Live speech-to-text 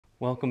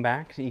Welcome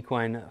back to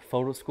Equine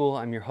Photo School.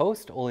 I'm your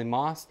host, Ole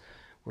Moss.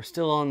 We're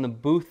still on the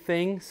booth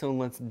thing, so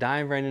let's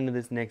dive right into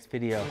this next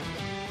video.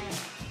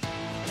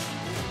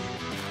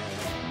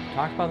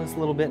 Talked about this a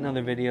little bit in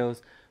other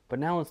videos, but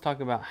now let's talk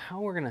about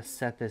how we're gonna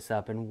set this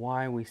up and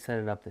why we set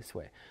it up this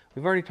way.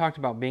 We've already talked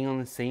about being on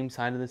the same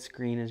side of the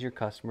screen as your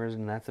customers,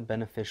 and that's a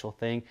beneficial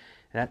thing.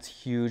 That's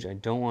huge. I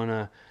don't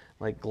wanna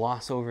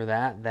gloss over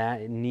that. That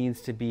it needs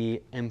to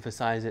be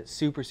emphasized. It's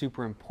super,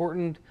 super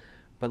important,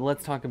 but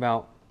let's talk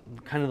about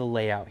kind of the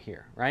layout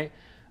here, right?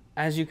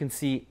 As you can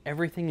see,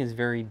 everything is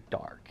very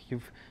dark.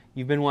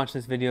 You've been watching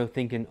this video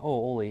thinking, oh,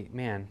 Ole,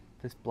 man,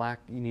 this black,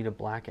 you need a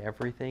black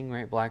everything,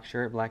 right? Black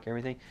shirt, black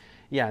everything.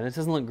 Yeah, this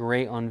doesn't look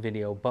great on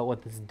video, but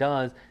what this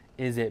does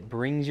is it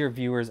brings your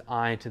viewer's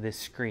eye to this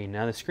screen.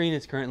 Now the screen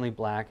is currently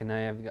black, and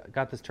I have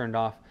got this turned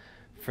off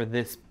for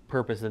this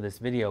purpose of this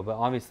video, but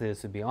obviously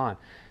this would be on.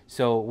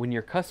 So when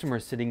your customer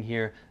is sitting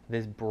here,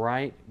 this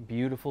bright,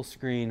 beautiful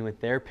screen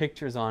with their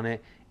pictures on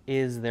it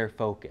is their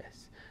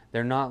focus.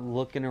 They're not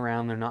looking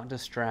around, they're not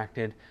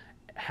distracted.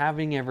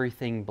 Having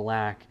everything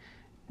black,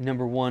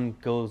 number one,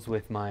 goes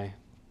with my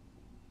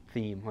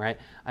theme, right?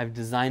 I've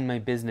designed my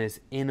business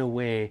in a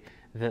way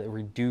that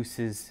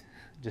reduces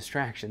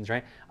distractions,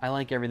 right? I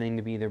like everything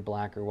to be either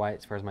black or white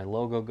as far as my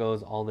logo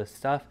goes, all this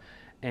stuff,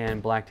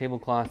 and black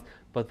tablecloth.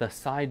 But the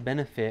side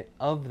benefit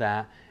of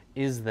that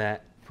is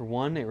that, for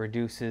one, it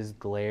reduces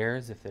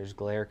glares. If there's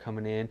glare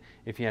coming in,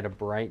 if you had a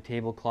bright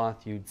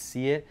tablecloth, you'd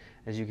see it,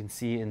 as you can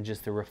see in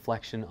just the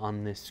reflection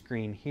on this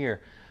screen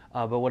here.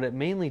 But what it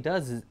mainly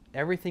does is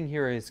everything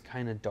here is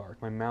kind of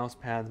dark. My mouse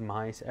pads,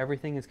 mice,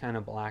 everything is kind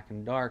of black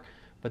and dark,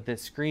 but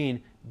this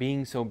screen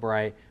being so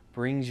bright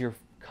brings your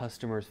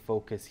customers'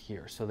 focus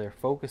here. So they're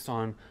focused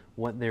on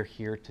what they're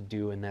here to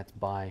do, and that's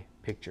buy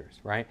pictures,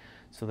 right?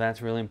 So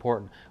that's really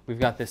important. We've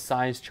got this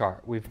size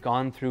chart. We've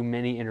gone through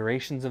many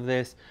iterations of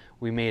this.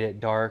 We made it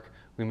dark.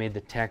 We made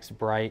the text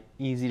bright,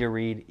 easy to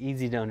read,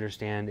 easy to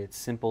understand. It's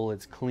simple,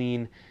 it's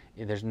clean.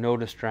 There's no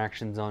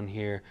distractions on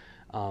here.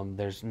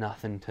 There's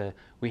nothing to,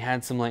 we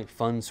had some like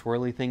fun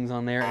swirly things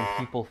on there, and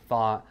people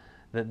thought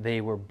that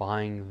they were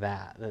buying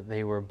that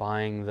they were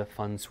buying the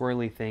fun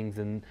swirly things,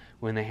 and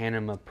when they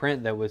handed them a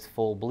print that was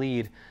full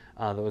bleed,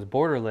 that was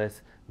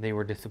borderless, they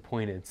were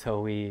disappointed.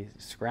 So we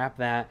scrapped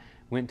that,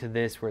 went to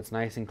this where it's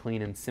nice and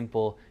clean and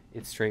simple,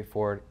 it's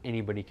straightforward,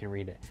 anybody can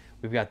read it.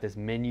 We've got this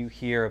menu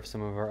here of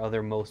some of our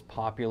other most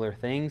popular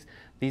things.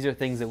 These are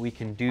things that we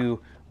can do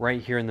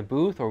right here in the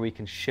booth, or we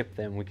can ship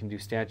them. We can do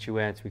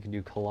statuettes, we can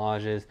do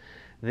collages.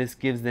 This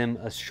gives them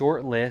a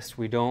short list.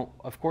 We don't,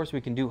 of course we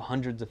can do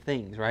hundreds of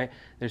things, right?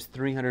 There's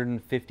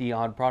 350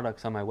 odd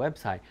products on my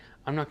website.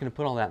 I'm not gonna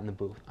put all that in the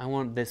booth. I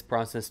want this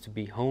process to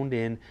be honed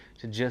in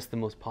to just the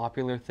most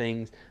popular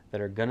things that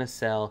are gonna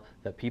sell,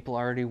 that people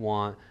already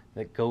want,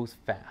 that goes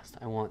fast.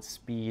 I want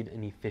speed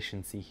and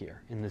efficiency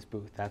here in this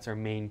booth. That's our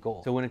main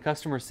goal. So when a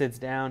customer sits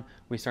down,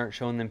 we start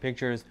showing them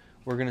pictures.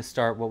 We're gonna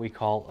start what we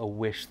call a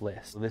wish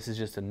list. So this is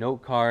just a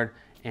note card,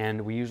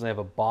 and we usually have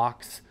a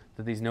box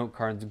that these note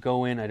cards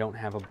go in. I don't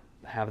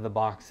have the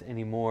box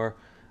anymore,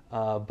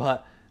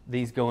 but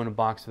these go in a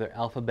box where they're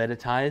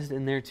alphabetized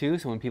in there too,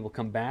 so when people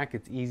come back,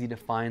 it's easy to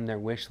find their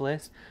wish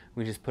list.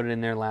 We just put it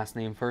in their last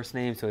name, first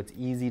name, so it's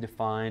easy to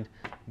find.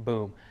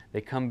 Boom. They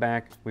come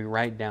back, we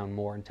write down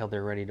more until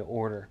they're ready to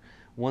order.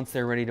 Once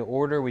they're ready to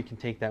order, we can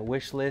take that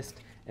wish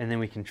list and then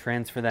we can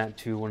transfer that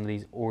to one of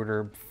these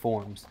order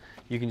forms.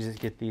 You can just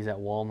get these at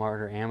Walmart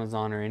or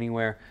Amazon or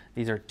anywhere.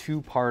 These are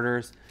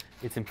two-parters.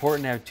 It's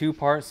important to have two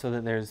parts so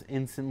that there's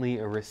instantly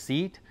a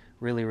receipt.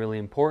 Really, really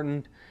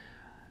important.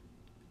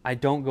 I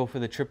don't go for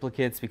the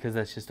triplicates because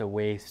that's just a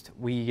waste.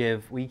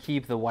 We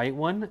keep the white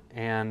one,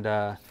 and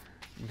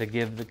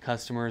give the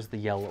customers the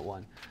yellow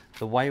one.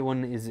 The white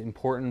one is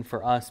important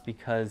for us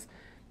because,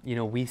 you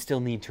know, we still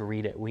need to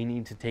read it. We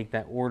need to take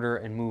that order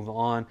and move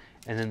on,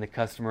 and then the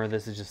customer,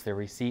 this is just their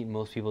receipt, and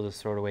most people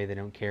just throw it away. They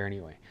don't care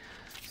anyway.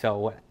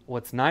 So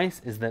what's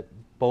nice is that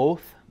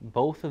both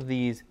of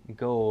these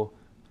go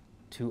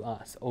to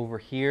us over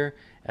here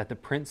at the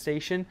print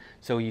station.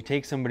 So you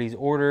take somebody's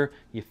order,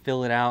 you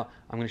fill it out.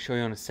 I'm going to show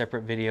you on a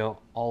separate video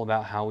all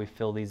about how we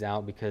fill these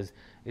out because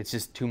it's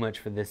just too much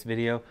for this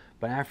video.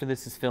 But after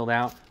this is filled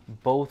out,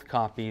 both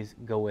copies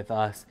go with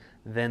us.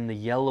 Then the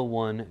yellow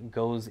one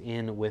goes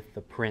in with the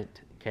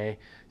print, okay?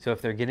 So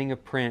if they're getting a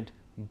print,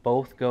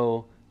 both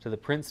go to the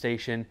print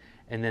station,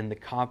 and then the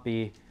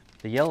copy,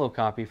 the yellow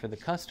copy for the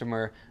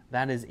customer,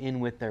 that is in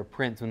with their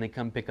prints. When they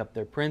come pick up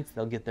their prints,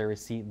 they'll get their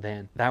receipt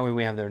then. That way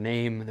we have their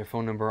name, their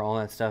phone number, all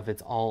that stuff.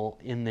 It's all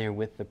in there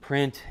with the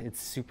print. It's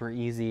super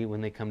easy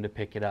when they come to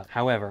pick it up.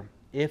 However,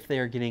 if they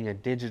are getting a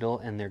digital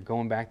and they're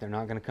going back, they're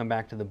not gonna come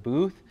back to the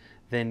booth,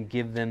 then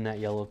give them that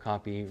yellow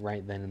copy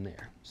right then and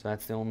there. So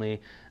that's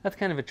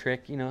kind of a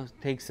trick, you know,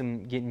 takes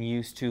some getting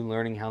used to,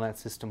 learning how that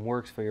system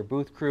works for your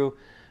booth crew.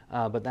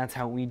 But that's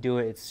how we do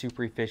it. It's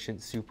super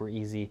efficient, super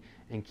easy,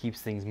 and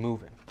keeps things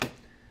moving.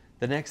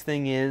 The next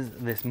thing is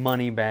this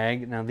money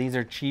bag. Now these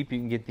are cheap. You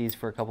can get these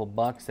for a couple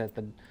bucks at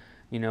the,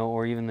 you know,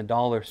 or even the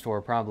dollar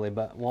store probably.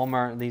 But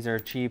Walmart, these are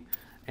cheap,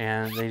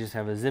 and they just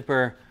have a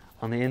zipper,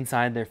 On the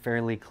inside, they're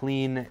fairly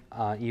clean,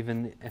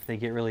 even if they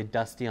get really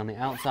dusty on the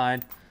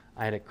outside.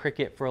 I had a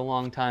Cricut for a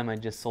long time. I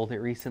just sold it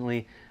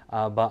recently,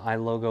 but I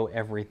logo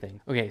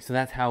everything. Okay, so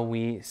that's how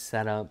we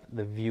set up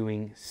the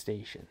viewing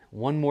station.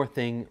 One more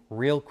thing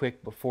real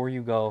quick before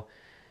you go.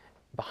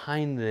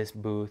 Behind this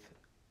booth,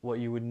 what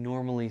you would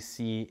normally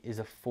see is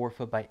a 4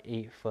 foot by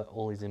 8 foot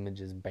Ollie's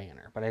Images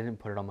banner, but I didn't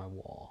put it on my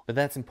wall. But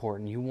that's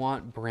important. You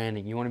want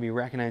branding. You want to be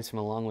recognized from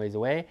a long ways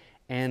away,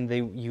 and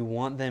you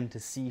want them to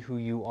see who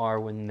you are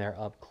when they're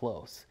up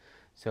close.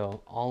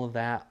 So all of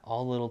that,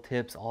 all little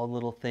tips, all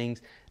little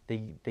things,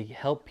 they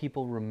help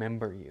people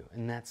remember you,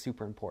 and that's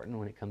super important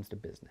when it comes to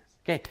business.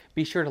 Okay,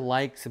 be sure to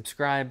like,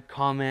 subscribe,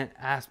 comment,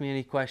 ask me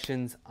any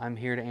questions. I'm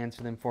here to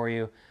answer them for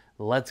you.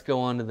 Let's go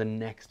on to the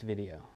next video.